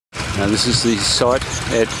This is the site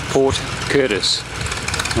at Port Curtis.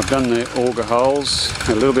 I've done the auger holes,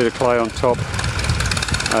 a little bit of clay on top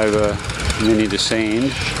over many of the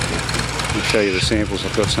sand. I'll show you the samples.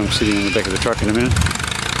 I've got some sitting in the back of the truck in a minute.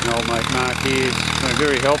 My old mate Mark here is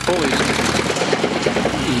very helpful.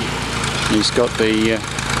 He's got the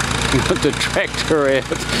tractor out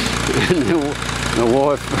and the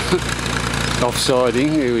wife offsiding,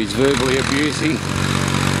 who he's verbally abusing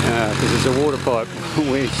because there's a water pipe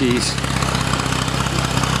where she's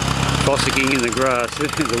fossicking in the grass.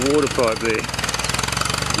 There's a water pipe there.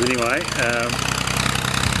 Anyway,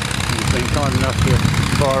 he's been kind enough to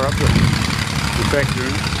fire up the tractor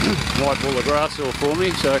and wipe all the grass off for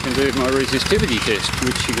me so I can do my resistivity test,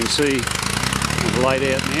 which you can see I've laid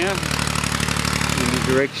out now in the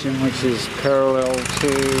direction which is parallel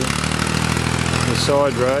to the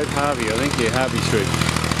side road, Harvey, I think, yeah, Harvey Street.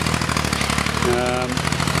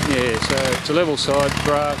 Yeah, so it's a level side,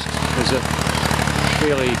 grassed. There's a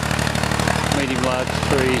fairly medium-large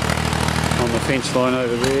tree on the fence line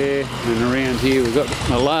over there, and around here we've got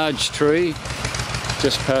a large tree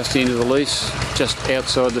just past the end of the lease, just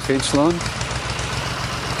outside the fence line.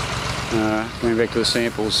 Going back to the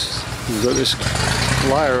samples, we've got this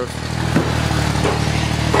layer of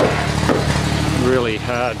really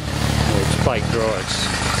hard, well, it's baked dry, it's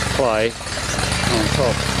clay on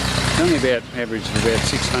top. It's only about average of about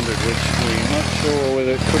 600, which we're not sure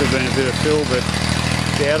whether it could have been a bit of fill, but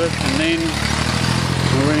doubt it. And then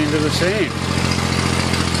we went into the sand.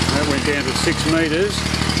 That went down to 6 metres.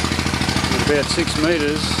 At about 6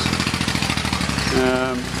 metres,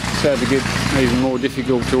 it started to get even more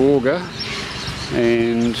difficult to auger,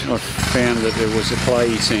 and I found that there was a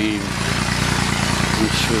clay sand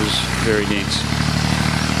which was very dense.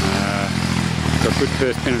 Got good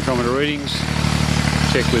perth penetrometer readings.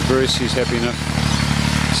 Checked with Bruce, he's happy enough.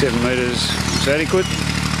 7 metres is adequate.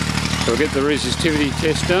 So I'll get the resistivity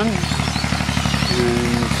test done and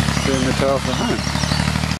turn the tail for home.